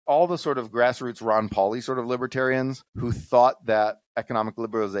all the sort of grassroots Ron Pauli sort of libertarians who thought that economic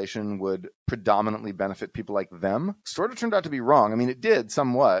liberalization would predominantly benefit people like them sort of turned out to be wrong. I mean, it did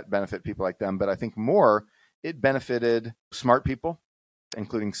somewhat benefit people like them, but I think more it benefited smart people,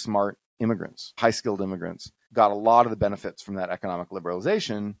 including smart immigrants, high-skilled immigrants, got a lot of the benefits from that economic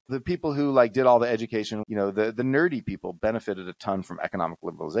liberalization. The people who like did all the education, the nerdy people benefited a ton from economic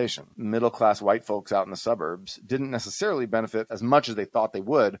liberalization. Middle-class white folks out in the suburbs didn't necessarily benefit as much as they thought they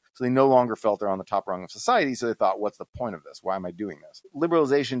would, so they no longer felt they're on the top rung of society, so they thought, what's the point of this? Why am I doing this?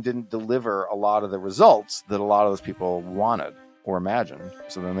 Liberalization didn't deliver a lot of the results that a lot of those people wanted or imagined,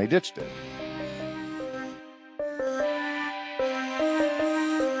 so then they ditched it.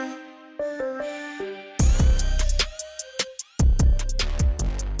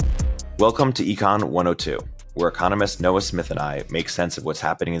 Welcome to Econ 102, where economist Noah Smith and I make sense of what's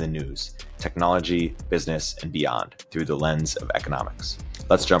happening in the news, technology, business, and beyond through the lens of economics.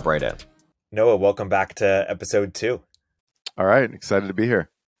 Let's jump right in. Noah, welcome back to episode 2. All right, excited to be here.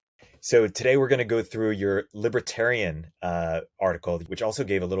 So today we're going to go through your Libertarian article, which also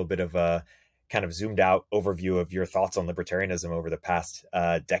gave a little bit of a kind of zoomed out overview of your thoughts on libertarianism over the past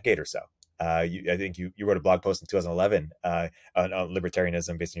decade or so. I think you wrote a blog post in 2011 on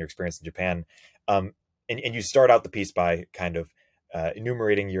libertarianism based on your experience in Japan. And you start out the piece by kind of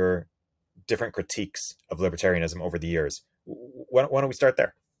enumerating your different critiques of libertarianism over the years. Why don't we start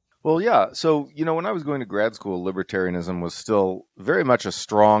there? Well, yeah. So, when I was going to grad school, libertarianism was still very much a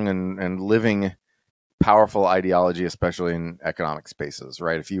strong and living, powerful ideology, especially in economic spaces,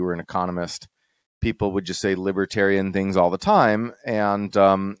 right? If you were an economist, people would just say libertarian things all the time and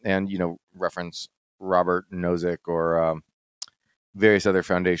reference Robert Nozick or various other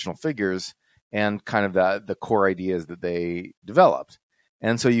foundational figures and kind of the core ideas that they developed.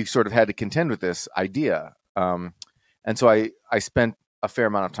 And so you sort of had to contend with this idea. And so I spent a fair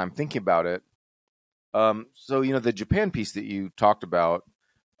amount of time thinking about it. So, the Japan piece that you talked about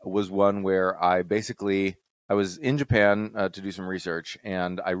was one where I was in Japan to do some research,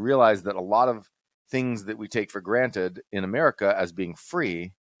 and I realized that a lot of things that we take for granted in America as being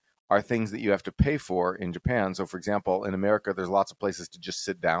free are things that you have to pay for in Japan. So, for example, in America, there's lots of places to just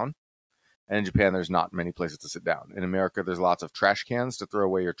sit down. And in Japan, there's not many places to sit down. In America, there's lots of trash cans to throw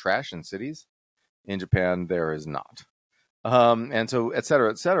away your trash in cities. In Japan, there is not. And so, et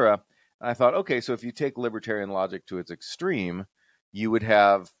cetera, et cetera. And I thought, okay, so if you take libertarian logic to its extreme, you would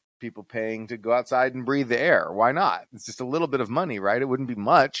have people paying to go outside and breathe the air. Why not? It's just a little bit of money, right? It wouldn't be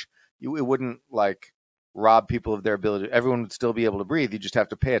much. It wouldn't like rob people of their ability. Everyone would still be able to breathe. You just have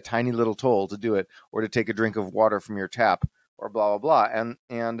to pay a tiny little toll to do it, or to take a drink of water from your tap, or blah, blah, blah.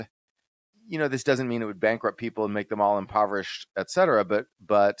 And this doesn't mean it would bankrupt people and make them all impoverished, et cetera.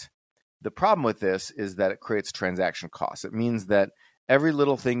 But the problem with this is that it creates transaction costs. It means that every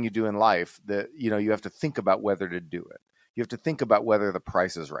little thing you do in life that, you have to think about whether to do it. You have to think about whether the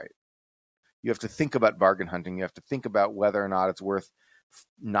price is right. You have to think about bargain hunting. You have to think about whether or not it's worth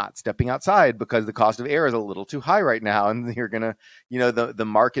not stepping outside because the cost of air is a little too high right now. And you're going to, the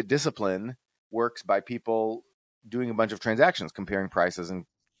market discipline works by people doing a bunch of transactions, comparing prices and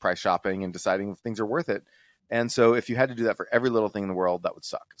price shopping and deciding if things are worth it. And so if you had to do that for every little thing in the world, that would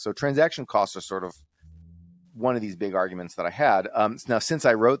suck. So transaction costs are sort of one of these big arguments that I had. Now, since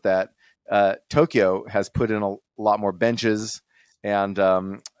I wrote that, Tokyo has put in a lot more benches and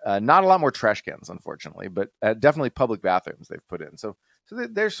not a lot more trash cans, unfortunately, but definitely public bathrooms they've put in. So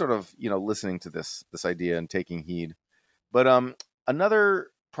they're sort of, listening to this idea and taking heed. But another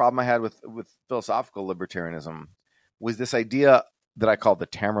problem I had with philosophical libertarianism was this idea that I called the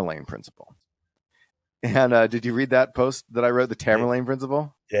Tamerlane principle. And did you read that post that I wrote, the Tamerlane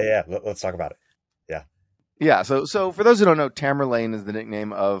principle? Yeah. Let's talk about it. Yeah. So for those who don't know, Tamerlane is the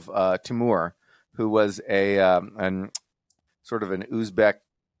nickname of Timur, who was an sort of an Uzbek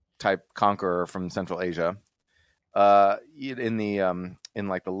type conqueror from Central Asia in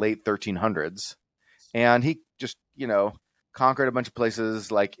like the late 1300s. And he just, conquered a bunch of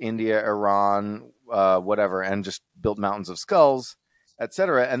places like India, Iran, whatever, and just built mountains of skulls,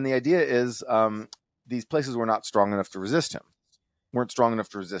 etc. And the idea is these places were not strong enough to resist him, weren't strong enough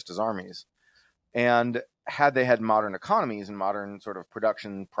to resist his armies. And had they had modern economies and modern sort of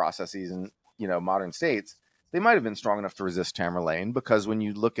production processes and, modern states, they might have been strong enough to resist Tamerlane, because when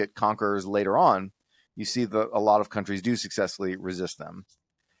you look at conquerors later on, you see that a lot of countries do successfully resist them.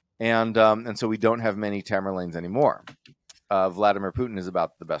 And so we don't have many Tamerlanes anymore. Vladimir Putin is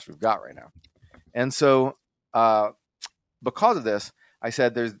about the best we've got right now. And so because of this, I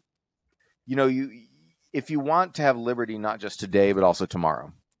said there's, if you want to have liberty, not just today, but also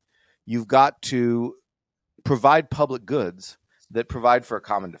tomorrow, you've got to provide public goods that provide for a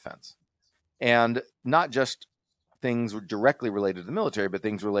common defense. And not just things directly related to the military, but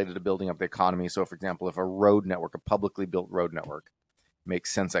things related to building up the economy. So, for example, if a road network, a publicly built road network,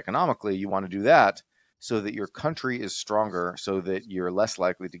 makes sense economically, you want to do that so that your country is stronger, so that you're less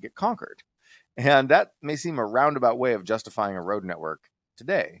likely to get conquered. And that may seem a roundabout way of justifying a road network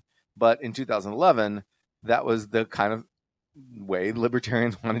today. But in 2011, that was the kind of way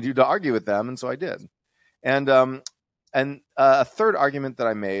libertarians wanted you to argue with them. And so I did. And a third argument that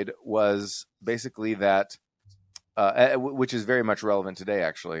I made was basically that, which is very much relevant today,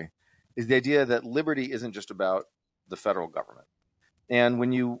 actually, is the idea that liberty isn't just about the federal government. And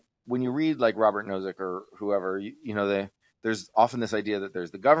when you read like Robert Nozick or whoever, there's often this idea that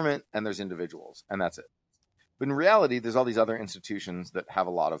there's the government and there's individuals, and that's it. But in reality, there's all these other institutions that have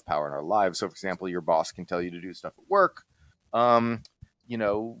a lot of power in our lives. So, for example, your boss can tell you to do stuff at work.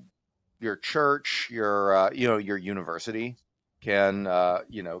 Your church, your university can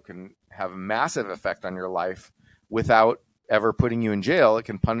have a massive effect on your life without ever putting you in jail. It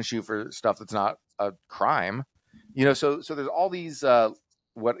can punish you for stuff that's not a crime. So there's all these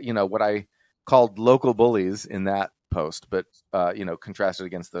what I called local bullies in that post, but contrasted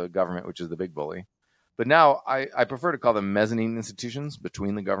against the government, which is the big bully. But now I prefer to call them mezzanine institutions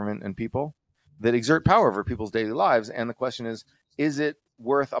between the government and people that exert power over people's daily lives. And the question is it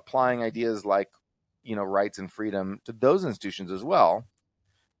worth applying ideas like, rights and freedom to those institutions as well?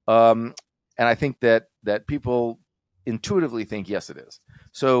 And I think that people intuitively think, yes, it is.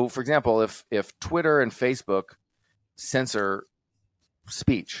 So, for example, if Twitter and Facebook censor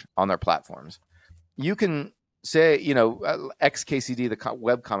speech on their platforms, you can say, XKCD, the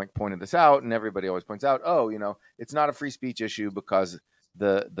webcomic, pointed this out, and everybody always points out, it's not a free speech issue because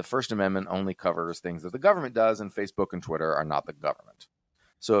the First Amendment only covers things that the government does, and Facebook and Twitter are not the government.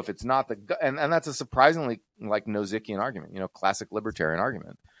 So if it's not and that's a surprisingly like Nozickian argument, classic libertarian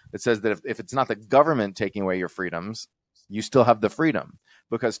argument that says that if it's not the government taking away your freedoms, you still have the freedom,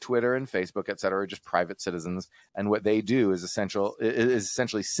 because Twitter and Facebook, et cetera, are just private citizens. And what they do is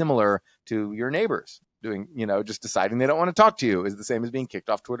essentially similar to your neighbors doing, just deciding they don't want to talk to you is the same as being kicked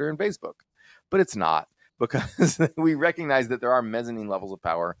off Twitter and Facebook. But it's not, because we recognize that there are mezzanine levels of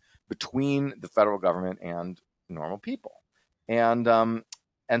power between the federal government and normal people.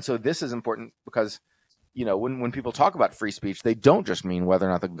 And so this is important because, when people talk about free speech, they don't just mean whether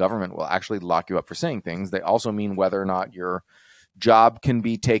or not the government will actually lock you up for saying things. They also mean whether or not your job can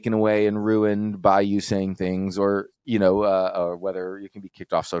be taken away and ruined by you saying things, or whether you can be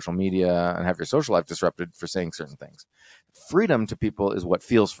kicked off social media and have your social life disrupted for saying certain things. Freedom to people is what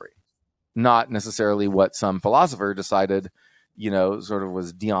feels free, not necessarily what some philosopher decided, sort of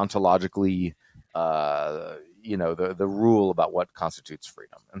was deontologically, the rule about what constitutes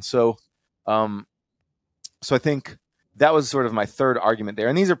freedom. And so I think that was sort of my third argument there.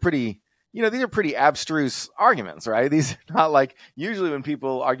 And these are pretty abstruse arguments, right? These are not like, usually when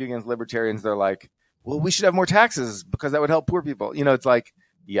people argue against libertarians, they're like, well, we should have more taxes because that would help poor people. It's like,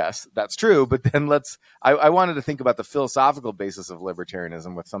 yes, that's true. But then I wanted to think about the philosophical basis of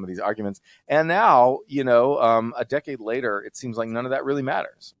libertarianism with some of these arguments. And now, a decade later, it seems like none of that really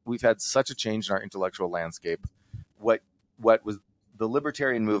matters. We've had such a change in our intellectual landscape. What was the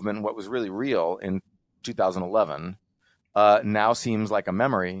libertarian movement, what was really real in 2011, now seems like a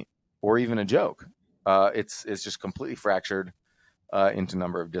memory or even a joke. It's just completely fractured into a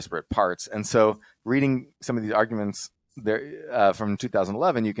number of disparate parts. And so reading some of these arguments there from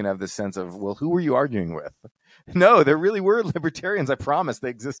 2011, you can have this sense of, well, who were you arguing with? No, there really were libertarians. I promise they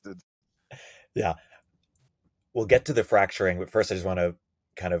existed. Yeah. We'll get to the fracturing, but first I just want to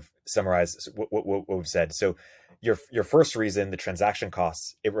kind of summarize what we've said. So your first reason, the transaction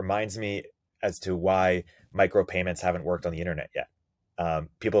costs, it reminds me as to why micropayments haven't worked on the internet yet.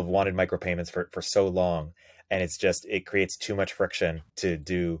 People have wanted micropayments for so long, and it creates too much friction to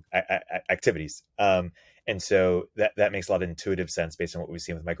do activities. And so that makes a lot of intuitive sense based on what we've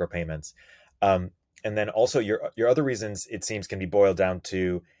seen with micropayments. And then also your other reasons, it seems, can be boiled down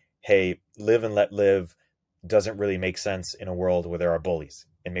to, hey, live and let live doesn't really make sense in a world where there are bullies.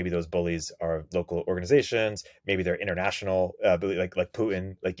 And maybe those bullies are local organizations, maybe they're international, like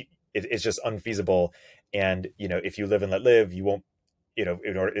Putin, like it's just unfeasible. And, if you live and let live, you won't,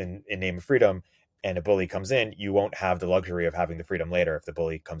 in name of freedom, and a bully comes in, you won't have the luxury of having the freedom later if the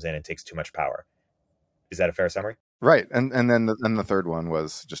bully comes in and takes too much power. Is that a fair summary? Right. And then the third one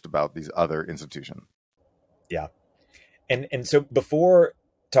was just about these other institutions. Yeah. And so before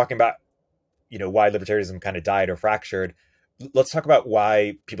talking about, why libertarianism kind of died or fractured, let's talk about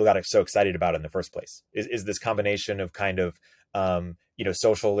why people got so excited about it in the first place. Is this combination of kind of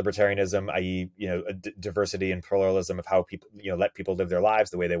social libertarianism, i.e., diversity and pluralism of how people, let people live their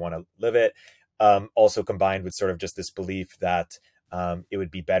lives the way they want to live it. Also combined with sort of just this belief that it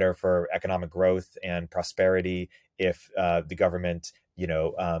would be better for economic growth and prosperity if the government,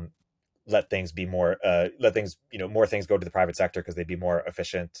 let things be more, more things go to the private sector because they'd be more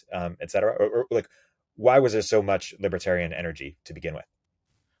efficient, et cetera. Or like, why was there so much libertarian energy to begin with?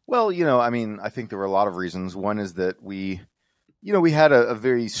 Well, I think there were a lot of reasons. One is that we had a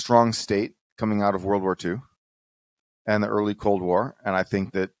very strong state coming out of World War II and the early Cold War. And I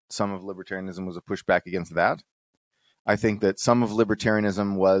think that some of libertarianism was a pushback against that. I think that some of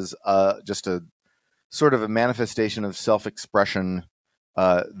libertarianism was just a sort of a manifestation of self-expression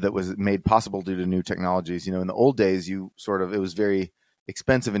that was made possible due to new technologies. In the old days, it was very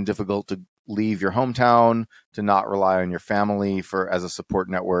expensive and difficult to leave your hometown, to not rely on your family as a support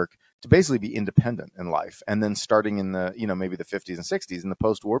network, to basically be independent in life. And then starting in the, maybe the 50s and 60s, in the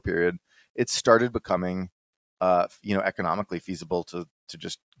post-war period, it started becoming, economically feasible to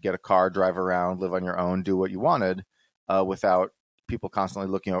just get a car, drive around, live on your own, do what you wanted, without people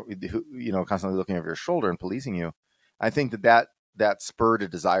constantly looking over your shoulder and policing you. I think that spurred a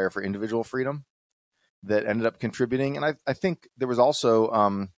desire for individual freedom that ended up contributing. And I think there was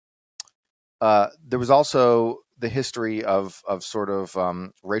also the history of sort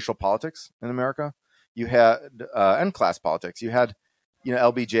of racial politics in America. You had and class politics. You had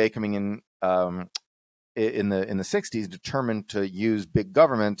LBJ coming in the 60s, determined to use big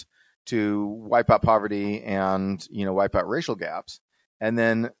government to wipe out poverty and wipe out racial gaps. And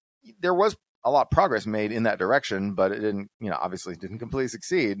then there was a lot of progress made in that direction, but it didn't obviously didn't completely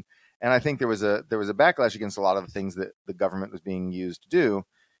succeed. And I think there was a backlash against a lot of the things that the government was being used to do.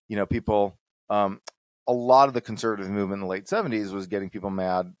 People, a lot of the conservative movement in the late 70s was getting people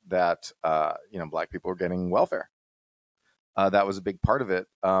mad that black people were getting welfare. That was a big part of it.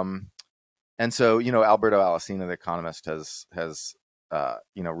 And so Alberto Alesina, the economist, has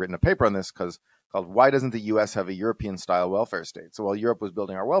written a paper on this called "Why Doesn't the U.S. Have a European-Style Welfare State?" So while Europe was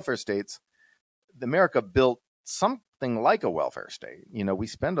building our welfare states, America built something like a welfare state.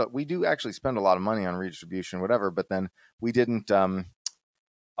 We do actually spend a lot of money on redistribution, whatever, but then we didn't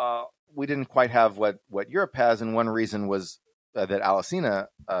quite have what Europe has. And one reason was that Alesina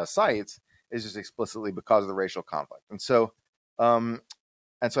cites is just explicitly because of the racial conflict. And so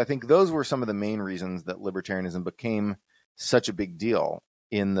I think those were some of the main reasons that libertarianism became such a big deal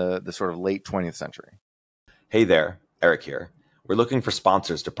in the sort of late 20th century. Hey there, Eric here. We're looking for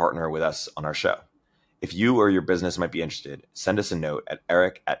sponsors to partner with us on our show. If you or your business might be interested, send us a note at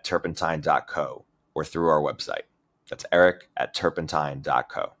eric@turpentine.co or through our website. That's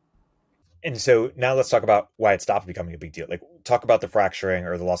eric@turpentine.co. And so now let's talk about why it stopped becoming a big deal. Like, talk about the fracturing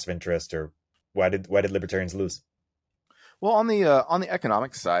or the loss of interest, or why did libertarians lose? Well, on the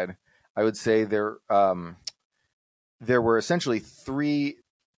economic side, I would say there were essentially three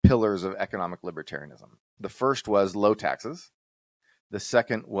pillars of economic libertarianism. The first was low taxes. The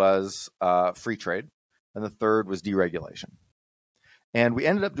second was free trade. And the third was deregulation. And we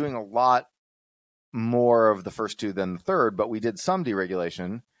ended up doing a lot more of the first two than the third, but we did some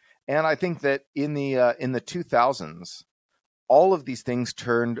deregulation. And I think that in the 2000s, all of these things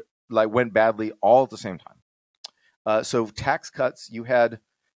went badly all at the same time. So tax cuts, you had,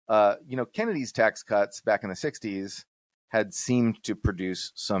 Kennedy's tax cuts back in the 60s had seemed to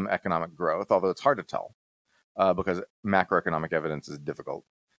produce some economic growth, although it's hard to tell because macroeconomic evidence is difficult.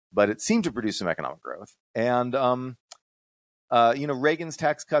 But it seemed to produce some economic growth. And, Reagan's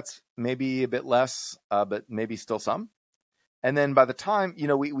tax cuts, maybe a bit less, but maybe still some. And then by the time,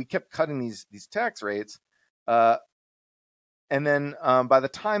 we kept cutting these tax rates. And then by the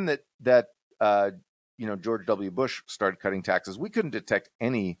time that George W. Bush started cutting taxes, we couldn't detect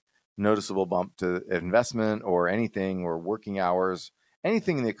any noticeable bump to investment or anything, or working hours,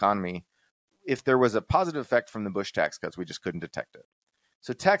 anything in the economy. If there was a positive effect from the Bush tax cuts, we just couldn't detect it.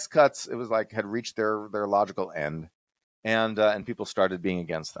 So tax cuts, it was like had reached their logical end, and people started being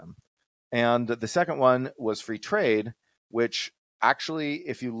against them. And the second one was free trade, which actually,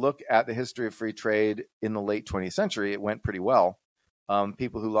 if you look at the history of free trade in the late 20th century, it went pretty well.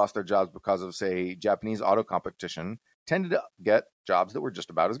 People who lost their jobs because of, say, Japanese auto competition tended to get jobs that were just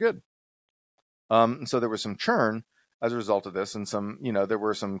about as good. So there was some churn as a result of this, and there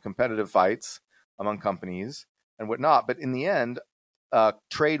were some competitive fights among companies and whatnot. But in the end,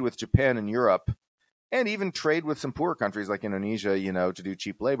 trade with Japan and Europe, and even trade with some poorer countries like Indonesia, to do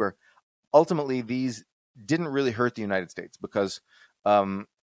cheap labor, ultimately these didn't really hurt the United States because, for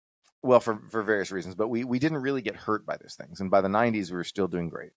various reasons, but we didn't really get hurt by these things. And by the 90s, we were still doing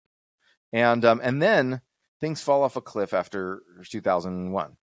great. And then things fall off a cliff after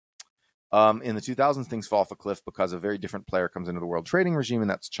 2001. In the 2000s, things fall off a cliff because a very different player comes into the world trading regime, and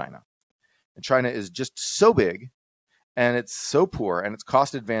that's China. And China is just so big, and it's so poor, and its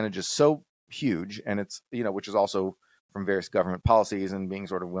cost advantage is so huge, and it's, which is also from various government policies and being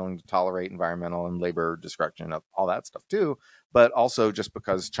sort of willing to tolerate environmental and labor destruction, all that stuff too, but also just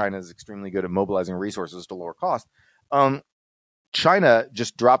because China is extremely good at mobilizing resources to lower cost. China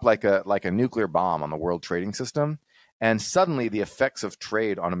just dropped like a nuclear bomb on the world trading system, and suddenly the effects of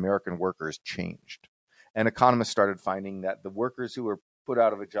trade on American workers changed. And economists started finding that the workers who were put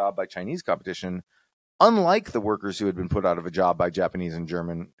out of a job by Chinese competition, unlike the workers who had been put out of a job by Japanese and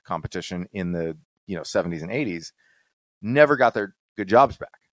German competition in the 70s and 80s, never got their good jobs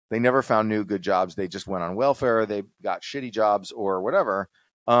back. They never found new good jobs. They just went on welfare. They got shitty jobs or whatever.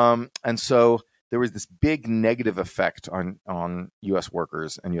 And so there was this big negative effect on U.S.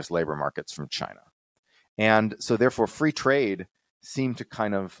 workers and U.S. labor markets from China. And so therefore free trade seemed to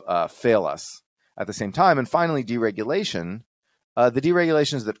kind of fail us at the same time. And finally, deregulation. The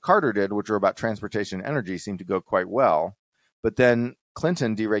deregulations that Carter did, which were about transportation and energy, seemed to go quite well. But then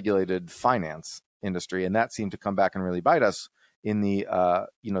Clinton deregulated finance industry, and that seemed to come back and really bite us in the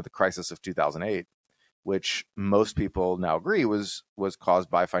the crisis of 2008, which most people now agree was caused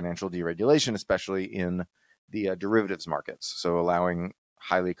by financial deregulation, especially in the derivatives markets. So allowing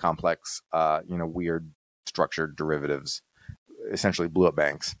highly complex, weird structured derivatives essentially blew up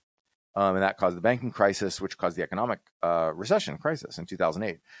banks. And that caused the banking crisis, which caused the economic recession crisis in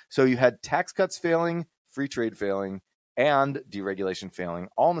 2008. So you had tax cuts failing, free trade failing, and deregulation failing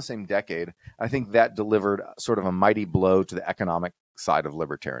all in the same decade. I think that delivered sort of a mighty blow to the economic side of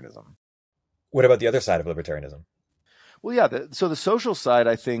libertarianism. What about the other side of libertarianism? Well, yeah. So the social side,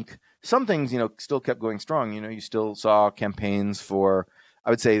 I think some things, still kept going strong. You still saw campaigns for, I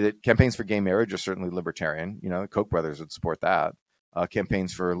would say that campaigns for gay marriage are certainly libertarian. The Koch brothers would support that.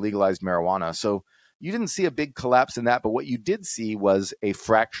 Campaigns for legalized marijuana. So you didn't see a big collapse in that, but what you did see was a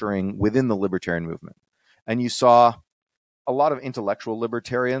fracturing within the libertarian movement. And you saw a lot of intellectual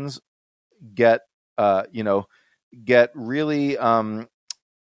libertarians get really,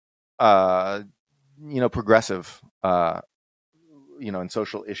 progressive, in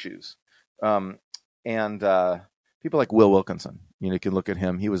social issues. And people like Will Wilkinson, you can look at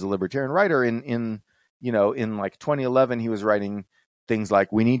him. He was a libertarian writer in like 2011, he was writing things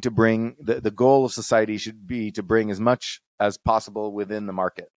like, we need to bring the goal of society should be to bring as much as possible within the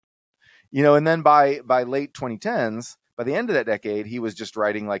market, and then by late 2010s, by the end of that decade, he was just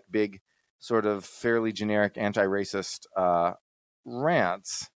writing like big sort of fairly generic anti-racist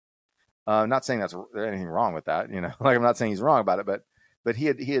rants. Not saying there's anything wrong with that, like I'm not saying he's wrong about it, but he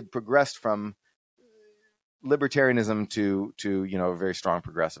had progressed from libertarianism to a very strong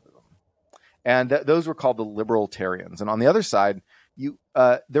progressivism. And those were called the libertarians. And on the other side,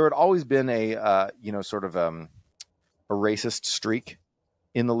 there had always been a sort of a racist streak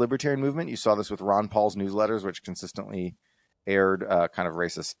in the libertarian movement. You saw this with Ron Paul's newsletters, which consistently aired kind of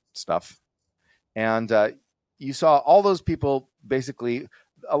racist stuff. And you saw all those people, basically,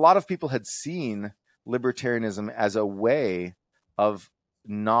 a lot of people had seen libertarianism as a way of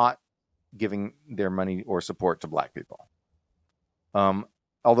not giving their money or support to Black people.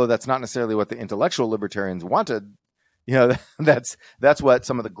 Although that's not necessarily what the intellectual libertarians wanted, that's what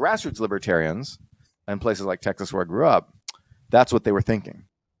some of the grassroots libertarians in places like Texas, where I grew up, that's what they were thinking,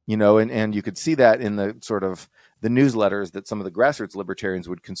 and you could see that in the sort of the newsletters that some of the grassroots libertarians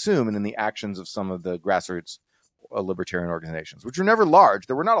would consume, and in the actions of some of the grassroots libertarian organizations, which were never large.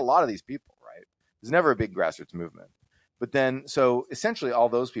 There were not a lot of these people, right? There's never a big grassroots movement. But then, so essentially all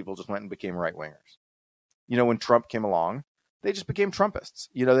those people just went and became right wingers. When Trump came along, they just became Trumpists.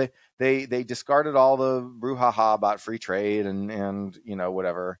 They discarded all the brouhaha about free trade and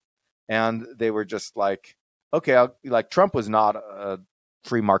whatever. And they were just like, okay, like Trump was not a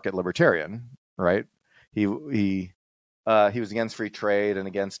free market libertarian, right? He was against free trade and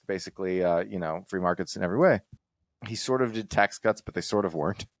against basically, free markets in every way. He sort of did tax cuts, but they sort of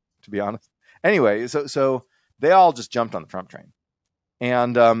weren't, to be honest. Anyway, so they all just jumped on the Trump train.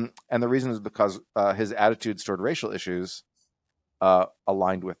 And the reason is because his attitudes toward racial issues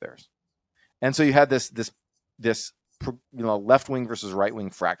aligned with theirs. And so you had this left wing versus right wing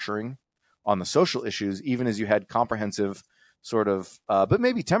fracturing on the social issues, even as you had comprehensive sort of, but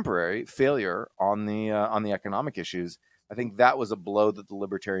maybe temporary failure on the economic issues. I think that was a blow that the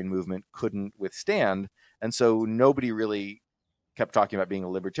libertarian movement couldn't withstand. And so nobody really kept talking about being a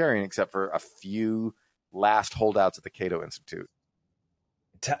libertarian except for a few last holdouts at the Cato Institute.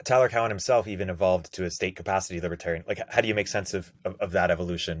 Tyler Cowen himself even evolved to a state capacity libertarian. Like, how do you make sense of that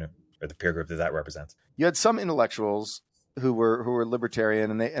evolution? or the peer group that represents? You had some intellectuals who were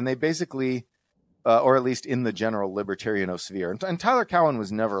libertarian, and they basically, or at least in the general libertarianosphere. And Tyler Cowen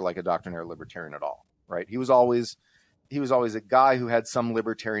was never like a doctrinaire libertarian at all, right? He was always a guy who had some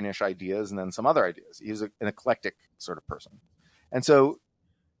libertarianish ideas and then some other ideas. He was an eclectic sort of person. And so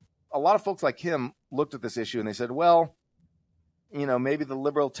a lot of folks like him looked at this issue and they said, well, maybe the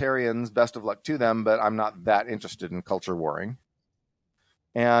libertarians, best of luck to them, but I'm not that interested in culture warring.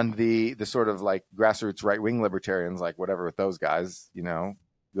 And the sort of like grassroots right-wing libertarians, like whatever with those guys, go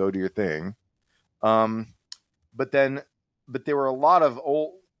do your thing. But there were a lot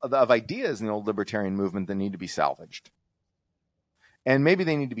of ideas in the old libertarian movement that need to be salvaged. And maybe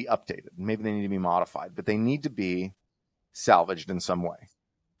they need to be updated. Maybe they need to be modified, but they need to be salvaged in some way.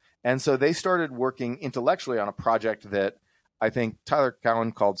 And so they started working intellectually on a project that I think Tyler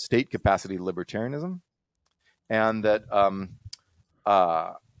Cowen called state capacity libertarianism. And that,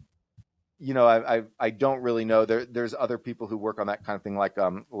 I don't really know. There's other people who work on that kind of thing, like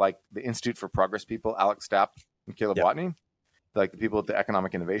the Institute for Progress people, Alex Stapp and Caleb Watney, like the people at the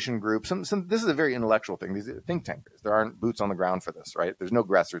Economic Innovation Group. This is a very intellectual thing. These are think tankers. There aren't boots on the ground for this, right? There's no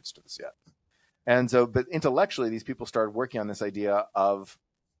grassroots to this yet. And so, but intellectually, these people started working on this idea of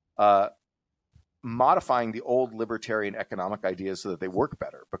modifying the old libertarian economic ideas so that they work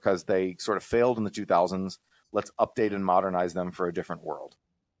better because they sort of failed in the 2000s. Let's update and modernize them for a different world.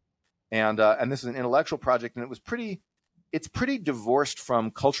 And this is an intellectual project, and it's pretty divorced from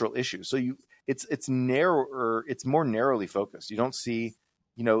cultural issues. So it's narrower, it's more narrowly focused. You don't see,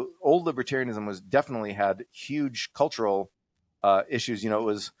 old libertarianism definitely had huge cultural issues.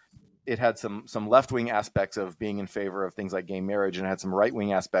 It had some left-wing aspects of being in favor of things like gay marriage, and it had some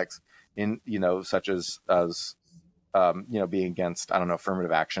right-wing aspects in, such as being against,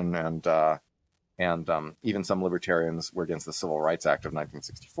 affirmative action, and even some libertarians were against the Civil Rights Act of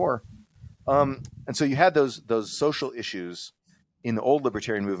 1964. And so you had those social issues in the old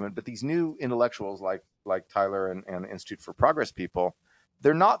libertarian movement, but these new intellectuals like Tyler and Institute for Progress people,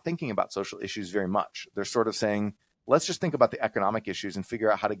 they're not thinking about social issues very much. They're sort of saying, let's just think about the economic issues and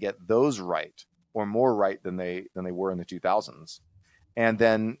figure out how to get those right, or more right than they were in the 2000s. And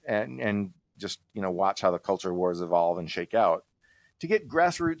then, and just, watch how the culture wars evolve and shake out. To get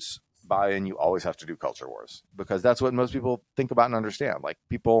grassroots buy-in, you always have to do culture wars, because that's what most people think about and understand. Like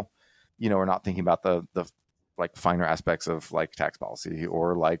people, are not thinking about the like finer aspects of like tax policy,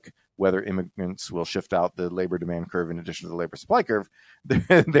 or like whether immigrants will shift out the labor demand curve in addition to the labor supply curve.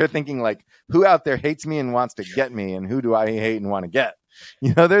 They're thinking like, who out there hates me and wants to get me, and who do I hate and want to get?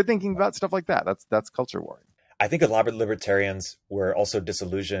 They're thinking about stuff like that. That's culture warring. I think a lot of libertarians were also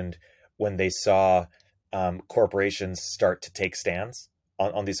disillusioned when they saw corporations start to take stands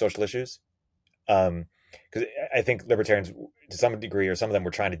on these social issues. Because I think libertarians, to some degree, or some of them,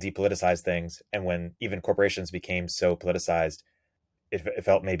 were trying to depoliticize things. And when even corporations became so politicized, it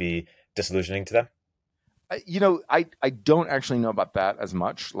felt maybe disillusioning to them. I don't actually know about that as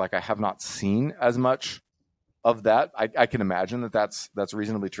much. Like, I have not seen as much of that. I can imagine that's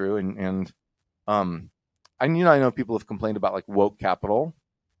reasonably true. And I know people have complained about like woke capital.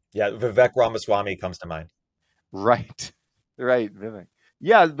 Yeah, Vivek Ramaswamy comes to mind. Right, Vivek.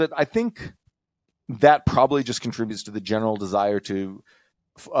 Yeah, but I think that probably just contributes to the general desire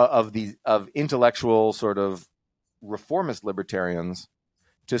of intellectual sort of reformist libertarians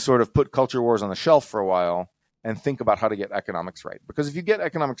to sort of put culture wars on the shelf for a while and think about how to get economics right. Because if you get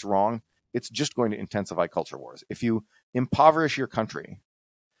economics wrong, it's just going to intensify culture wars. If you impoverish your country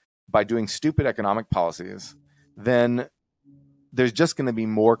by doing stupid economic policies, then there's just going to be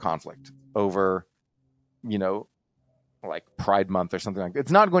more conflict over, like Pride Month or something like that.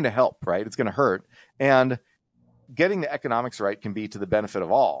 It's not going to help, right? It's going to hurt. And getting the economics right can be to the benefit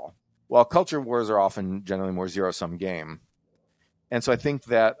of all, while culture wars are often generally more zero-sum game. And so I think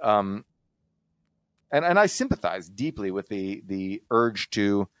that, and I sympathize deeply with the urge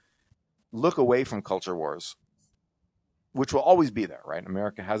to look away from culture wars, which will always be there, right?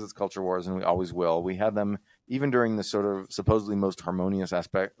 America has its culture wars, and we always will. We had them even during the sort of supposedly most harmonious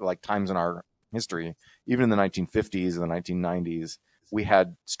aspect, like times in our history. Even in the 1950s and the 1990s, we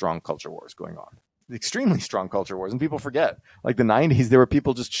had strong culture wars going on, extremely strong culture wars. And people forget, like the 90s, there were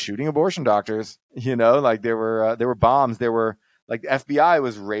people just shooting abortion doctors, like there were bombs. There were like the FBI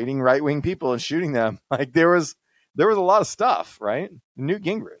was raiding right-wing people and shooting them. Like there was a lot of stuff, right? Newt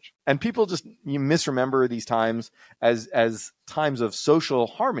Gingrich. And people you misremember these times as times of social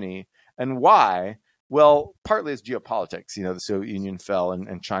harmony. And why? Well, partly it's geopolitics. The Soviet Union fell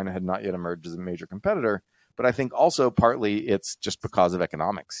and China had not yet emerged as a major competitor. But I think also partly it's just because of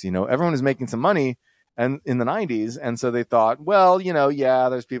economics. Everyone is making some money, and in the 90s. And so they thought, well, yeah,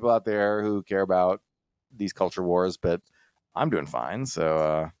 there's people out there who care about these culture wars, but I'm doing fine.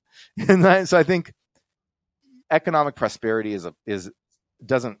 So, so I think economic prosperity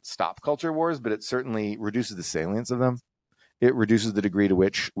doesn't stop culture wars, but it certainly reduces the salience of them. It reduces the degree to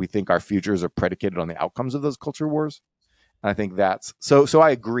which we think our futures are predicated on the outcomes of those culture wars. And I think that's so I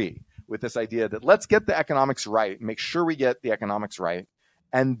agree with this idea that let's get the economics right, make sure we get the economics right,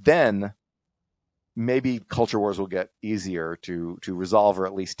 and then maybe culture wars will get easier to resolve or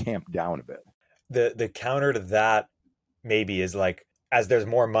at least tamp down a bit. The counter to that maybe is like, as there's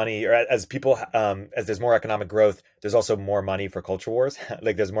more money, or as people as there's more economic growth, there's also more money for culture wars.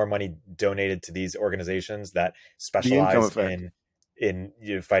 Like there's more money donated to these organizations that specialize in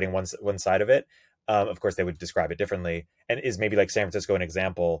fighting one side of it. Of course, they would describe it differently. And is maybe like San Francisco an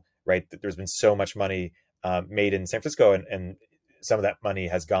example, right? There's been so much money made in San Francisco, and some of that money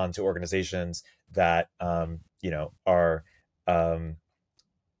has gone to organizations that are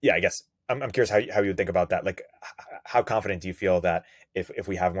I guess I'm curious how you would think about that. Like, how confident do you feel that if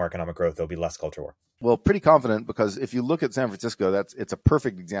we have more economic growth, there'll be less culture war? Well, pretty confident, because if you look at San Francisco, it's a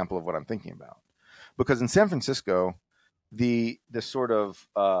perfect example of what I'm thinking about. Because in San Francisco, the sort of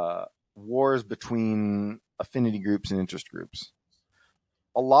wars between affinity groups and interest groups,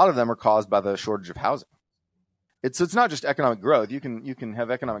 a lot of them are caused by the shortage of housing. It's not just economic growth. You can have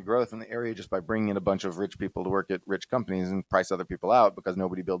economic growth in the area just by bringing in a bunch of rich people to work at rich companies and price other people out, because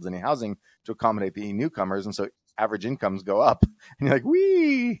nobody builds any housing to accommodate the newcomers, and so average incomes go up. And you're like,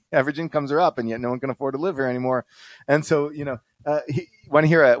 wee, average incomes are up, and yet no one can afford to live here anymore. And so want to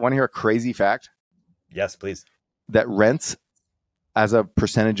hear a crazy fact? Yes, please. That rents as a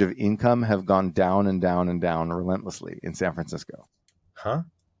percentage of income have gone down and down and down relentlessly in San Francisco. Huh?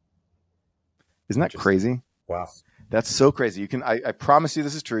 Isn't that crazy? Wow. That's so crazy. I promise you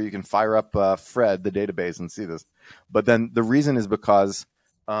this is true. You can fire up Fred, the database, and see this. But then the reason is because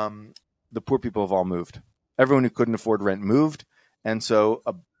the poor people have all moved. Everyone who couldn't afford rent moved. And so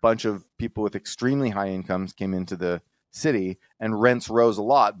a bunch of people with extremely high incomes came into the city, and rents rose a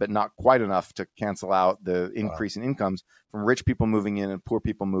lot, but not quite enough to cancel out the increase in incomes from rich people moving in and poor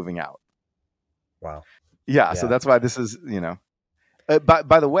people moving out. Wow. Yeah. So that's why this is,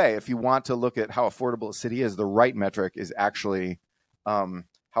 by the way, if you want to look at how affordable a city is, the right metric is actually how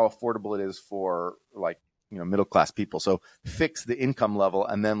affordable it is for middle class people. So fix the income level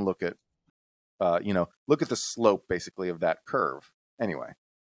and then look at the slope basically of that curve. Anyway,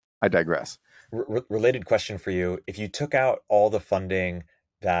 I digress. Related question for you: if you took out all the funding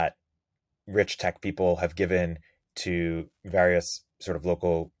that rich tech people have given to various sort of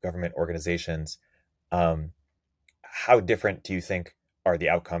local government organizations, how different do you think are the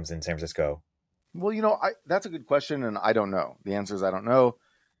outcomes in San Francisco? Well, that's a good question, and I don't know. The answer is I don't know.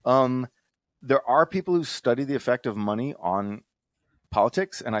 There are people who study the effect of money on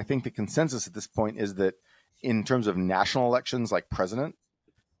politics, and I think the consensus at this point is that in terms of national elections like president,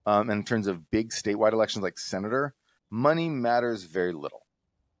 and in terms of big statewide elections like senator, money matters very little.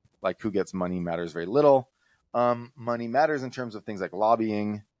 Like who gets money matters very little. Money matters in terms of things like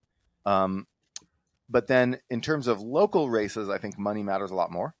lobbying. But then in terms of local races, I think money matters a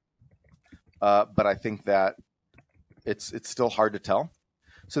lot more. But I think that it's still hard to tell.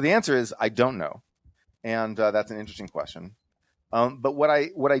 So the answer is I don't know. And that's an interesting question. But what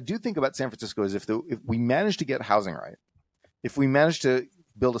I do think about San Francisco is if we manage to get housing right, if we manage to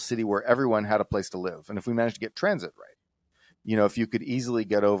build a city where everyone had a place to live, and if we manage to get transit right, if you could easily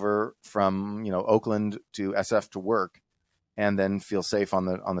get over from Oakland to SF to work, and then feel safe on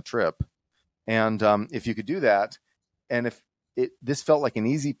the trip, and if you could do that, and if this felt like an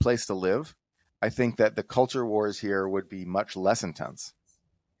easy place to live, I think that the culture wars here would be much less intense.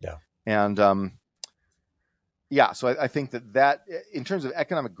 Yeah, and so I think that in terms of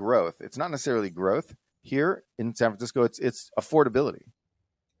economic growth, it's not necessarily growth here in San Francisco. It's affordability.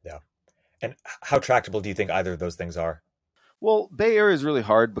 Yeah. And how tractable do you think either of those things are? Well, Bay Area is really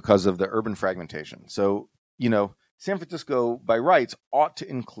hard because of the urban fragmentation. So, San Francisco by rights ought to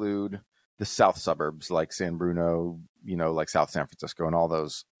include the south suburbs like San Bruno, like South San Francisco and all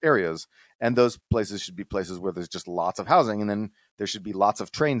those areas. And those places should be places where there's just lots of housing. And then there should be lots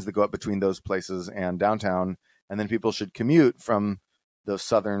of trains that go up between those places and downtown. And then people should commute from those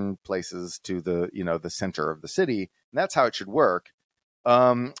southern places to the center of the city. And that's how it should work.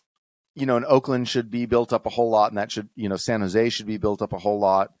 And Oakland should be built up a whole lot, and that should, San Jose should be built up a whole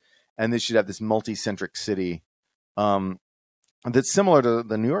lot. And they should have this multi-centric city that's similar to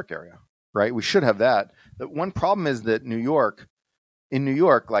the New York area, right? We should have that. The one problem is that in New York,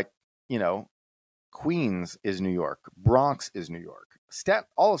 Queens is New York, Bronx is New York,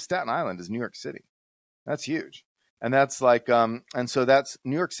 all of Staten Island is New York City. That's huge. And that's like, and so that's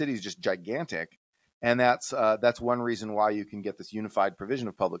New York City is just gigantic. And that's one reason why you can get this unified provision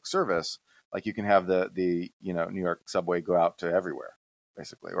of public service. Like you can have the New York subway go out to everywhere,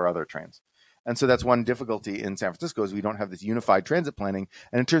 basically, or other trains. And so that's one difficulty in San Francisco is we don't have this unified transit planning.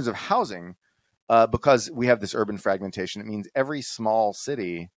 And in terms of housing, because we have this urban fragmentation, it means every small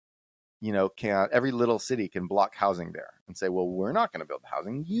city, every little city can block housing there and say, well, we're not going to build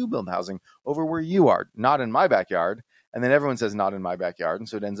housing. You build housing over where you are, not in my backyard. And then everyone says not in my backyard. And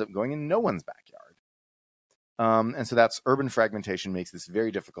so it ends up going in no one's backyard. And so that's urban fragmentation makes this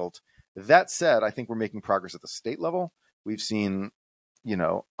very difficult. That said, I think we're making progress at the state level. We've seen,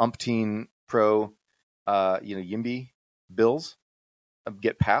 umpteen pro, YIMBY bills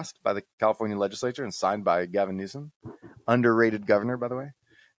get passed by the California legislature and signed by Gavin Newsom, underrated governor, by the way.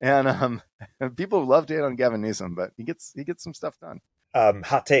 And people love to hate on Gavin Newsom, but he gets some stuff done.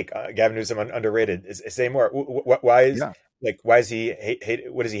 Hot take: Gavin Newsom underrated. Say more. Why is he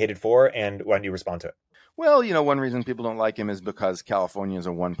hated? What is he hated for? And why do you respond to it? Well, one reason people don't like him is because California is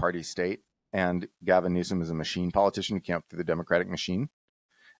a one-party state, and Gavin Newsom is a machine politician who came up through the Democratic machine,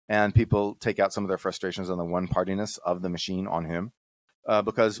 and people take out some of their frustrations on the one-partiness of the machine on him.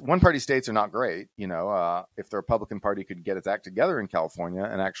 Because one-party states are not great. If the Republican Party could get its act together in California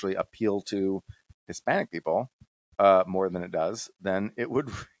and actually appeal to Hispanic people more than it does, then it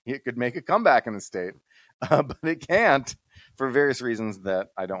could make a comeback in the state. But it can't for various reasons that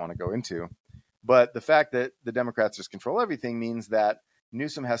I don't want to go into. But the fact that the Democrats just control everything means that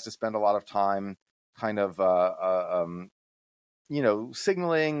Newsom has to spend a lot of time kind of,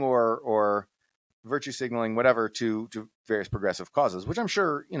 signaling or virtue signaling, whatever, to various progressive causes, which I'm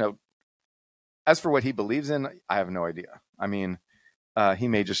sure, as for what he believes in, I have no idea. I mean, he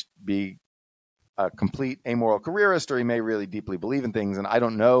may just be a complete amoral careerist, or he may really deeply believe in things, and I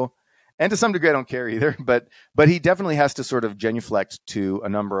don't know. And to some degree, I don't care either. But he definitely has to sort of genuflect to a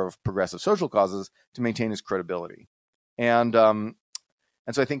number of progressive social causes to maintain his credibility. And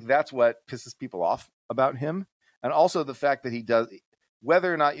so I think that's what pisses people off about him. And also the fact that he does,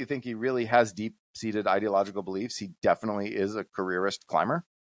 whether or not you think he really has deep-seated ideological beliefs, he definitely is a careerist climber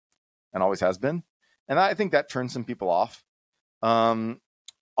and always has been. And I think that turns some people off.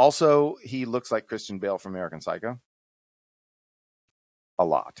 Also, he looks like Christian Bale from American Psycho. A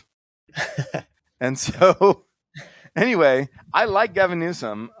lot. And so, anyway, I like Gavin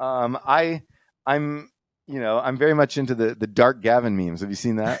Newsom. I'm very much into the dark Gavin memes. Have you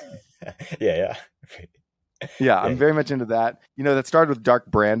seen that? Yeah. Yeah, I'm very much into that. That started with Dark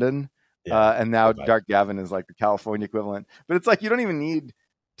Brandon, and now Dark Gavin is like the California equivalent. But it's like you don't even need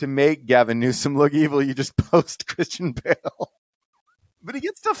to make Gavin Newsom look evil. You just post Christian Bale. But he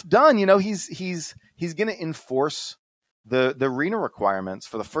gets stuff done. He's going to enforce the RENA requirements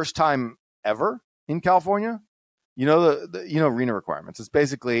for the first time ever in California. RENA requirements. It's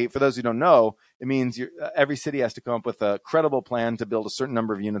basically, for those who don't know, it means every city has to come up with a credible plan to build a certain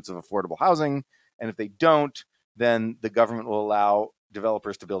number of units of affordable housing. And if they don't, then the government will allow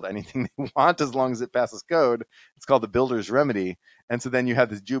developers to build anything they want as long as it passes code. It's called the builder's remedy. And so then you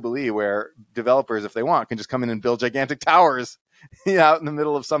have this jubilee where developers, if they want, can just come in and build gigantic towers out in the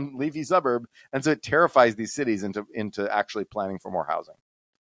middle of some leafy suburb. And so it terrifies these cities into actually planning for more housing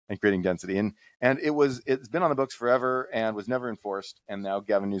and creating density. And it's been on the books forever and was never enforced. And now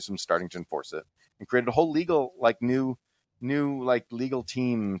Gavin Newsom's starting to enforce it and created a whole legal, new legal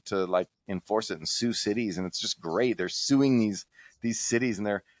team to enforce it and sue cities. And it's just great. They're suing these cities, and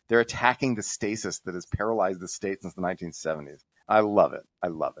they're attacking the stasis that has paralyzed the state since the 1970s. I love it.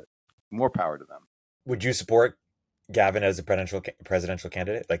 More power to them. Would you support Gavin as a presidential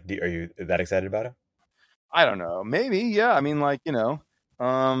candidate? Are you that excited about him? I don't know. Maybe. Yeah. I mean,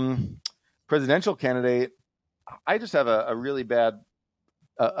 presidential candidate, I just have a really bad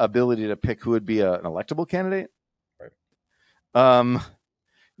ability to pick who would be an electable candidate. I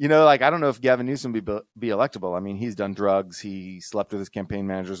don't know if Gavin Newsom be electable. I mean, he's done drugs. He slept with his campaign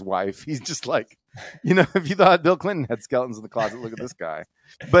manager's wife. He's just if you thought Bill Clinton had skeletons in the closet, look at this guy.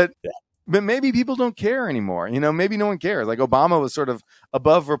 But maybe people don't care anymore. Maybe no one cares. Like Obama was sort of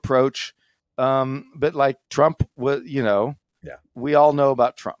above reproach. But Trump was, we all know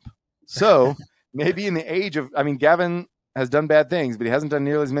about Trump. So maybe in the age of, Gavin has done bad things, but he hasn't done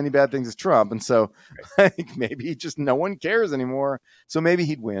nearly as many bad things as Trump. And so I think maybe just no one cares anymore. So maybe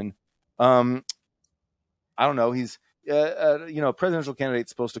he'd win. I don't know. He's, a presidential candidate's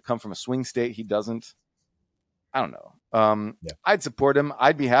supposed to come from a swing state. He doesn't. I don't know. I'd support him.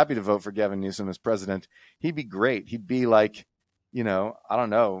 I'd be happy to vote for Gavin Newsom as president. He'd be great. He'd be I don't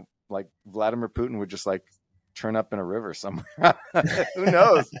know, like Vladimir Putin would just turn up in a river somewhere. Who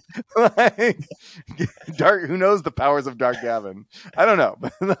knows? Like, who knows the powers of Dark Gavin? I don't know,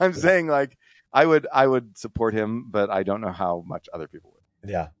 but I'm saying like I would support him, but I don't know how much other people would.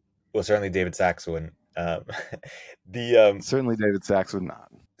 Yeah, well, certainly David Sachs wouldn't. Certainly David Sachs would not.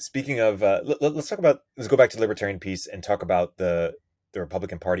 Speaking of, let's go back to the libertarian piece and talk about the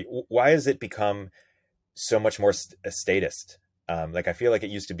Republican Party. Why has it become so much more statist? Like, I feel like it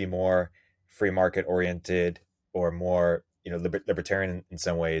used to be more free market oriented or more, libertarian in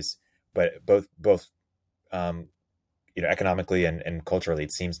some ways, but both economically and culturally,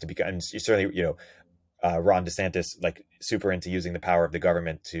 it seems to be, and certainly, Ron DeSantis, like, super into using the power of the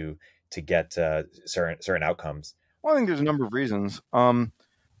government to get certain outcomes. Well, I think there's a number of reasons.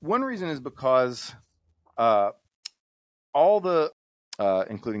 One reason is because all the,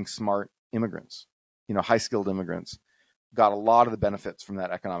 including smart immigrants, high-skilled immigrants, got a lot of the benefits from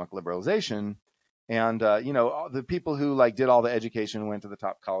that economic liberalization. And, the people who like did all the education, went to the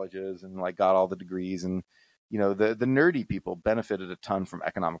top colleges and like got all the degrees, and, the nerdy people benefited a ton from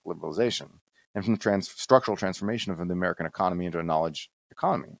economic liberalization and from the structural transformation of the American economy into a knowledge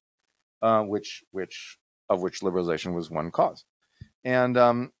economy, which liberalization was one cause. And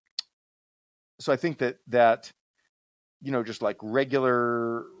so I think that just like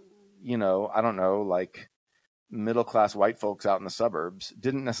regular, I don't know, like middle-class white folks out in the suburbs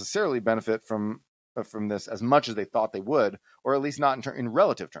didn't necessarily benefit from this as much as they thought they would, or at least not in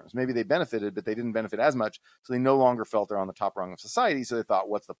relative terms. Maybe they benefited, but they didn't benefit as much, so they no longer felt they're on the top rung of society. So they thought,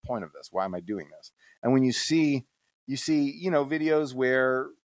 what's the point of this? Why am I doing this? And when you see videos where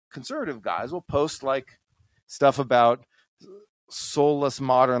conservative guys will post like stuff about soulless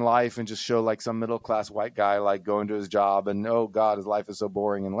modern life and just show like some middle-class white guy like going to his job and, oh God, his life is so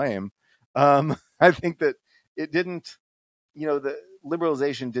boring and lame. I think that it didn't, the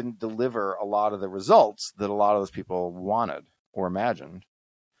liberalization didn't deliver a lot of the results that a lot of those people wanted or imagined.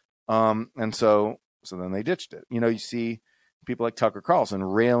 And so then they ditched it. You see people like Tucker Carlson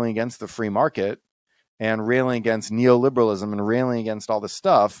railing against the free market and railing against neoliberalism and railing against all this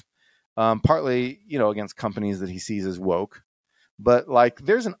stuff, partly, against companies that he sees as woke. But like,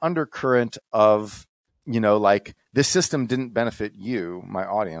 there's an undercurrent of, like, this system didn't benefit you, my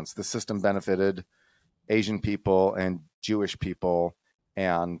audience. The system benefited Asian people and Jewish people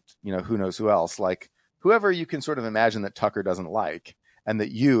and, who knows who else, like whoever you can sort of imagine that Tucker doesn't like and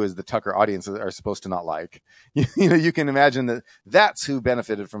that you as the Tucker audience are supposed to not like. You can imagine that that's who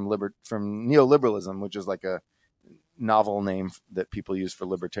benefited from neoliberalism, which is like a novel name that people use for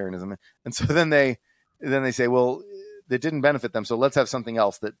libertarianism. And so then they say, well, that didn't benefit them, so let's have something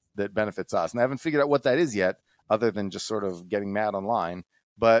else that benefits us. And I haven't figured out what that is yet, other than just sort of getting mad online.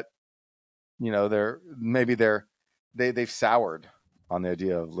 But they've soured on the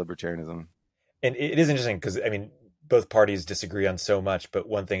idea of libertarianism. And it is interesting because, I mean, both parties disagree on so much, but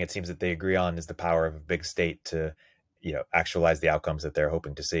one thing it seems that they agree on is the power of a big state to, actualize the outcomes that they're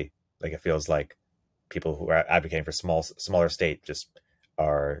hoping to see. Like, it feels like people who are advocating for smaller state just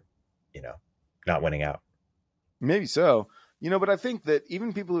are, not winning out. Maybe so, but I think that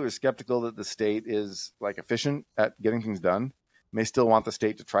even people who are skeptical that the state is like efficient at getting things done may still want the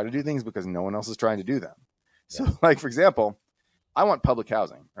state to try to do things because no one else is trying to do them. So, like, for example, I want public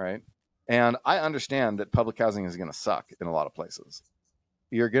housing, right? And I understand that public housing is going to suck in a lot of places.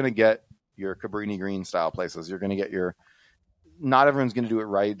 You're going to get your Cabrini Green style places. You're going to get not everyone's going to do it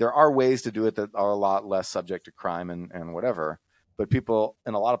right. There are ways to do it that are a lot less subject to crime and whatever. But people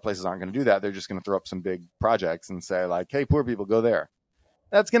in a lot of places aren't going to do that. They're just going to throw up some big projects and say like, hey, poor people, go there.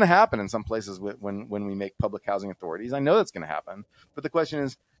 That's going to happen in some places when we make public housing authorities. I know that's going to happen. But the question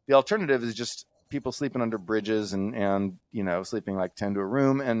is, the alternative is just people sleeping under bridges and sleeping like 10 to a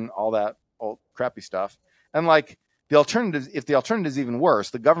room and all that old crappy stuff. And like the alternative, if the alternative is even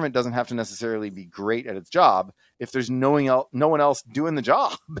worse, the government doesn't have to necessarily be great at its job if there's no one else doing the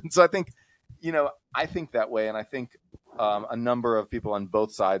job. And so I think, I think that way. And I think a number of people on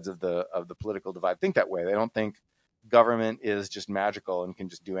both sides of the political divide think that way. They don't think government is just magical and can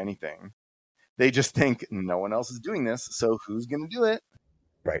just do anything. They just think no one else is doing this, so who's going to do it?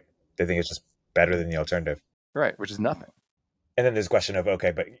 Right. They think it's just better than the alternative. Right, which is nothing. And then there's a question of,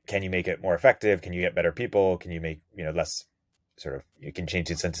 okay, but can you make it more effective? Can you get better people? Can you make, less sort of, you can change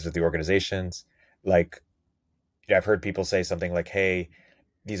the incentives of the organizations? Like, I've heard people say something like, hey,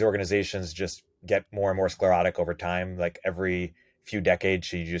 these organizations just get more and more sclerotic over time. Like every few decades,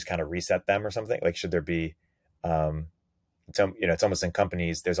 should you just kind of reset them or something? Like, should there be, it's almost in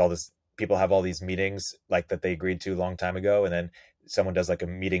companies, there's all this, people have all these meetings like that they agreed to a long time ago. And then someone does like a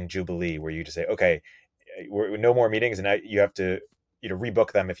meeting jubilee where you just say, okay, no more meetings. And now you have to,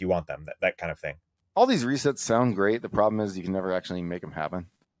 rebook them if you want them, that kind of thing. all these resets sound great. The problem is you can never actually make them happen.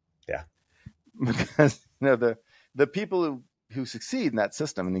 Yeah. Because the people who succeed in that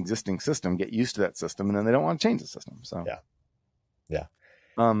system, in the existing system, get used to that system, and then they don't want to change the system. So yeah.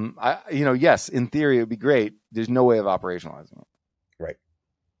 Yes, in theory it would be great. There's no way of operationalizing it. Right.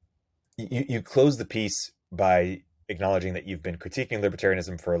 You close the piece by acknowledging that you've been critiquing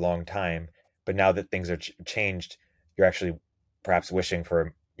libertarianism for a long time, but now that things are changed, you're actually perhaps wishing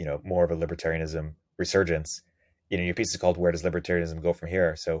for more of a libertarianism resurgence. Your piece is called "Where Does Libertarianism Go From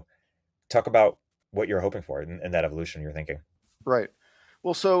Here?" So, talk about what you're hoping for in that evolution you're thinking. Right.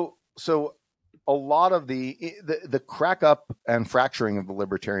 Well, so a lot of the crack up and fracturing of the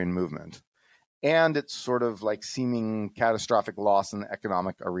libertarian movement and its sort of like seeming catastrophic loss in the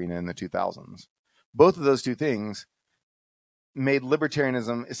economic arena in the 2000s, both of those two things made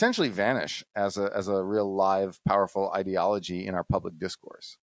libertarianism essentially vanish as a real live, powerful ideology in our public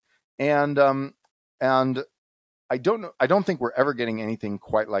discourse. And I don't think we're ever getting anything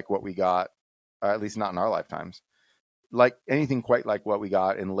quite like what we got, at least not in our lifetimes, like anything quite like what we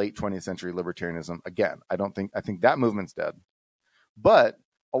got in late 20th century libertarianism. Again, I think that movement's dead, but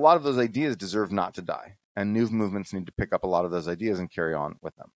a lot of those ideas deserve not to die, and new movements need to pick up a lot of those ideas and carry on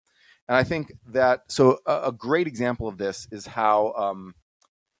with them. And I think that, so a great example of this is how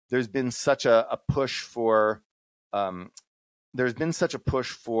there's been such a push for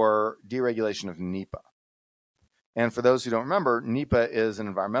deregulation of NEPA. And for those who don't remember, NEPA is an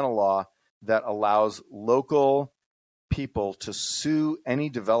environmental law that allows local people to sue any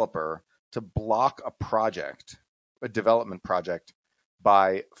developer to block a development project,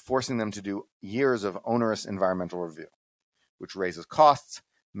 by forcing them to do years of onerous environmental review, which raises costs,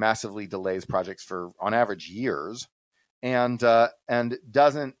 massively delays projects for, on average, years, and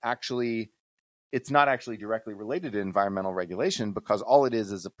doesn't actually, it's not actually directly related to environmental regulation, because all it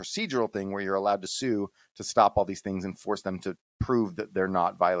is a procedural thing where you're allowed to sue to stop all these things and force them to prove that they're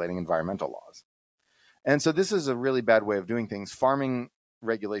not violating environmental laws. And so this is a really bad way of doing things. Farming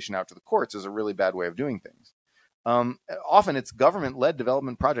regulation out to the courts is a really bad way of doing things. Often it's government-led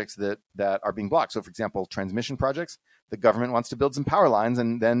development projects that are being blocked. So, for example, transmission projects, the government wants to build some power lines,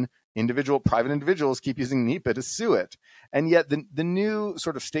 and then private individuals keep using NEPA to sue it. And yet the new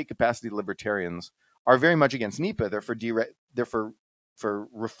sort of state capacity libertarians are very much against NEPA. They're for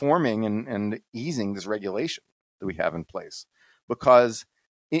reforming and easing this regulation that we have in place, because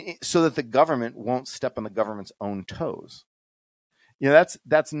so that the government won't step on the government's own toes.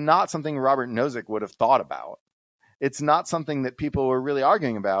 That's not something Robert Nozick would have thought about. It's not something that people were really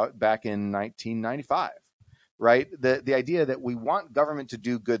arguing about back in 1995, right? The idea that we want government to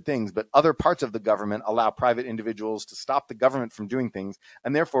do good things, but other parts of the government allow private individuals to stop the government from doing things,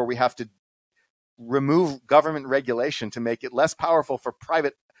 and therefore we have to remove government regulation to make it less powerful for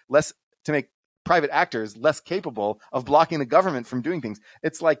to make private actors less capable of blocking the government from doing things.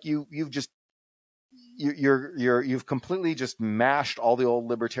 It's like you've completely just mashed all the old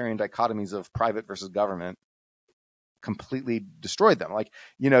libertarian dichotomies of private versus government, completely destroyed them. Like,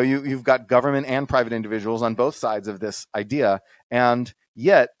 you've got government and private individuals on both sides of this idea, and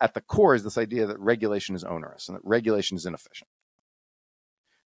yet at the core is this idea that regulation is onerous and that regulation is inefficient.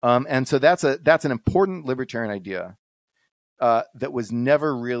 And so that's an important libertarian idea that was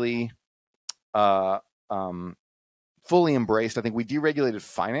never really fully embraced. I think we deregulated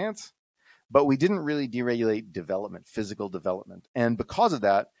finance, but we didn't really deregulate development, physical development. And because of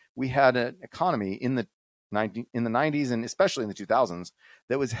that, we had an economy in the 90s and especially in the 2000s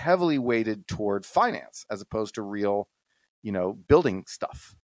that was heavily weighted toward finance as opposed to real, building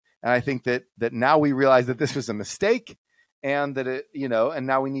stuff. And I think that now we realize that this was a mistake, and that and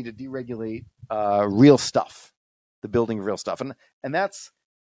now we need to deregulate real stuff, the building of real stuff. And that's,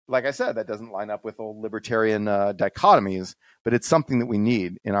 like I said, that doesn't line up with old libertarian dichotomies, but it's something that we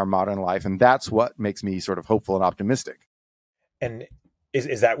need in our modern life. And that's what makes me sort of hopeful and optimistic. And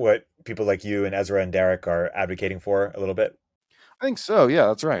is that what people like you and Ezra and Derek are advocating for a little bit? I think so. Yeah,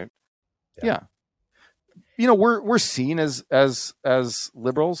 that's right. Yeah. We're seen as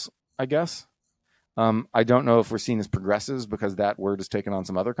liberals, I guess. I don't know if we're seen as progressives, because that word has taken on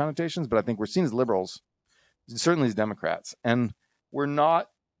some other connotations, but I think we're seen as liberals, certainly as Democrats. And we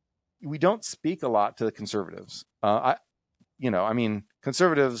don't speak a lot to the conservatives.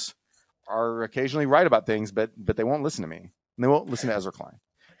 Conservatives are occasionally right about things, but they won't listen to me. And they won't listen to Ezra Klein.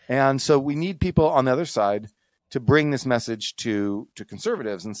 And so we need people on the other side to bring this message to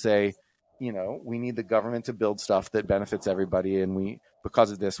conservatives and say, we need the government to build stuff that benefits everybody. And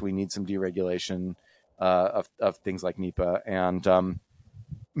because of this, we need some deregulation of things like NEPA. And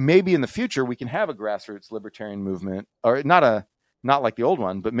maybe in the future, we can have a grassroots libertarian movement, or not not like the old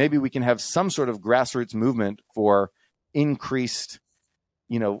one, but maybe we can have some sort of grassroots movement for increased,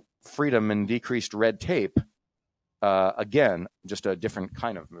 freedom and decreased red tape. Again, just a different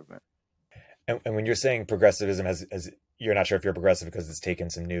kind of movement. And when you're saying progressivism has you're not sure if you're progressive because it's taken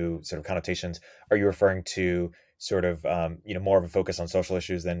some new sort of connotations, are you referring to sort of, more of a focus on social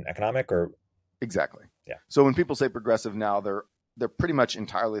issues than economic, or? Exactly. Yeah. So when people say progressive now, they're pretty much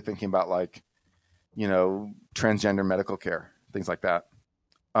entirely thinking about like, transgender medical care, things like that.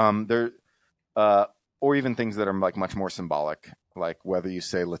 Or even things that are like much more symbolic, like whether you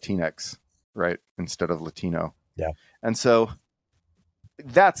say Latinx, right, instead of Latino. Yeah. And so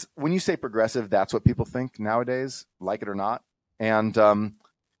that's when you say progressive, that's what people think nowadays, like it or not. And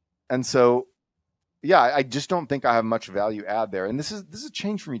so, yeah, I just don't think I have much value add there. And this is a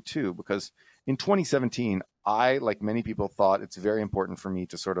change for me too, because in 2017, I, like many people, thought it's very important for me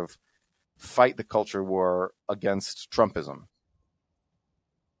to sort of fight the culture war against Trumpism,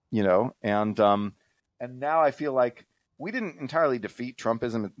 and now I feel like we didn't entirely defeat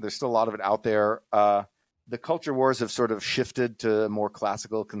Trumpism. There's still a lot of it out there. The culture wars have sort of shifted to more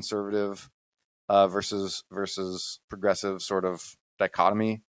classical conservative versus progressive sort of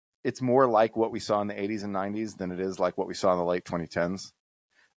dichotomy. It's more like what we saw in the 80s and 90s than it is like what we saw in the late 2010s.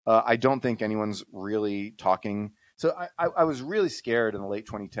 I don't think anyone's really talking. So I was really scared in the late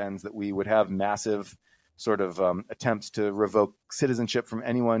 2010s that we would have massive sort of attempts to revoke citizenship from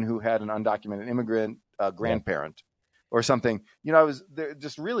anyone who had an undocumented immigrant grandparent or something. I was there,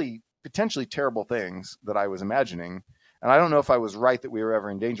 just really potentially terrible things that I was imagining. And I don't know if I was right that we were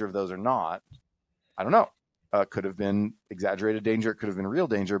ever in danger of those or not. I don't know. Could have been exaggerated danger. It could have been real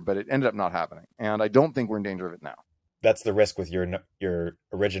danger, but it ended up not happening. And I don't think we're in danger of it now. That's the risk with your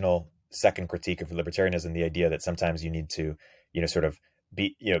original second critique of libertarianism, the idea that sometimes you need to, sort of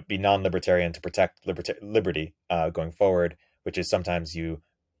be non-libertarian to protect liberty going forward, which is sometimes you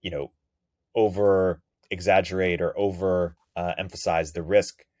over exaggerate or over emphasize the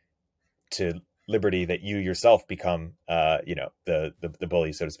risk to liberty that you yourself become, the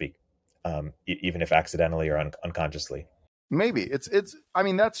bully, so to speak, even if accidentally or unconsciously. Maybe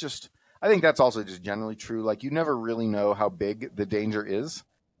I think that's also just generally true. Like, you never really know how big the danger is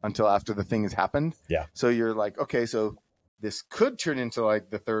until after the thing has happened. Yeah. So you're like, okay, so this could turn into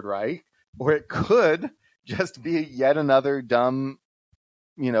like the Third Reich, or it could just be yet another dumb,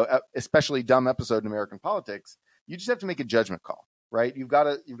 especially dumb episode in American politics. You just have to make a judgment call, right? You've got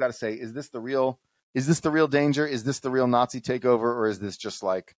to say, is this the real danger? Is this the real Nazi takeover? Or is this just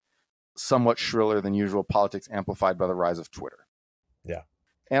like somewhat shriller than usual politics amplified by the rise of Twitter? Yeah.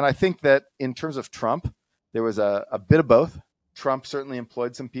 And I think that in terms of Trump, there was a bit of both. Trump certainly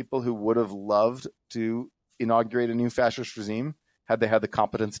employed some people who would have loved to inaugurate a new fascist regime had they had the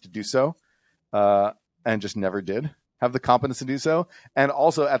competence to do so, and just never did have the competence to do so. And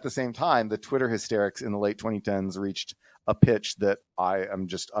also at the same time, the Twitter hysterics in the late 2010s reached a pitch that I am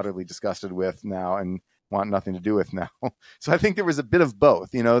just utterly disgusted with now and want nothing to do with now. So I think there was a bit of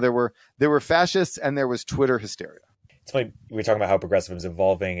both. There were fascists and there was Twitter hysteria. It's funny, we were talking about how progressivism is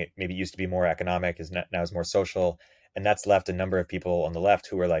evolving. It maybe used to be more economic, now is more social. And that's left a number of people on the left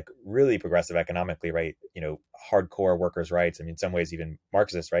who are like really progressive economically, right? Hardcore workers' rights. I mean, in some ways, even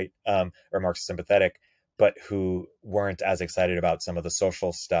Marxist, right? Or Marxist sympathetic, but who weren't as excited about some of the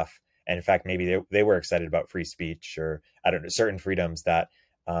social stuff. And in fact, maybe they were excited about free speech or, I don't know, certain freedoms that,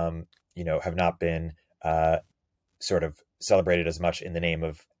 have not been sort of celebrated as much in the name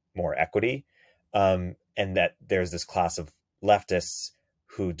of more equity. And that there's this class of leftists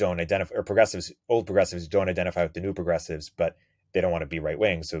who don't identify, or old progressives who don't identify with the new progressives, but they don't want to be right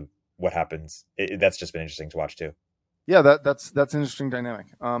wing. So what happens? That's just been interesting to watch too. Yeah, that's an interesting dynamic.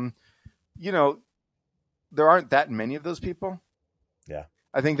 There aren't that many of those people. Yeah.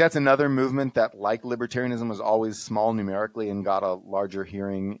 I think that's another movement that, like libertarianism, was always small numerically and got a larger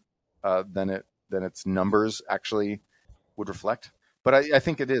hearing than its numbers actually would reflect. But I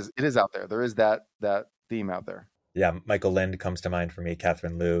think it is out there. There is that theme out there. Yeah, Michael Lind comes to mind for me.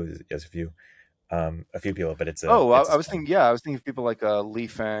 Catherine Liu, there's a few people, but it's I was thinking of people like Li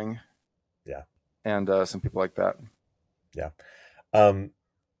Fang. Yeah, and some people like that. Yeah.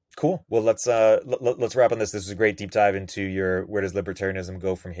 Cool. Well, let's wrap on this. This was a great deep dive into where does libertarianism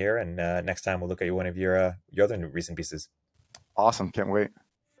go from here, and next time we'll look at one of your other recent pieces. Awesome! Can't wait.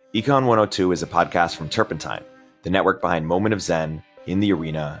 Econ 102 is a podcast from Turpentine, the network behind Moment of Zen, In the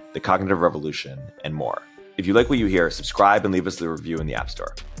Arena, The Cognitive Revolution, and more. If you like what you hear, subscribe and leave us a review in the App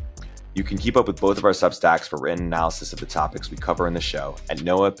Store. You can keep up with both of our Substacks for written analysis of the topics we cover in the show at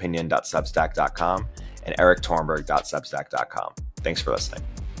noahopinion.substack.com and erictornberg.substack.com. Thanks for listening.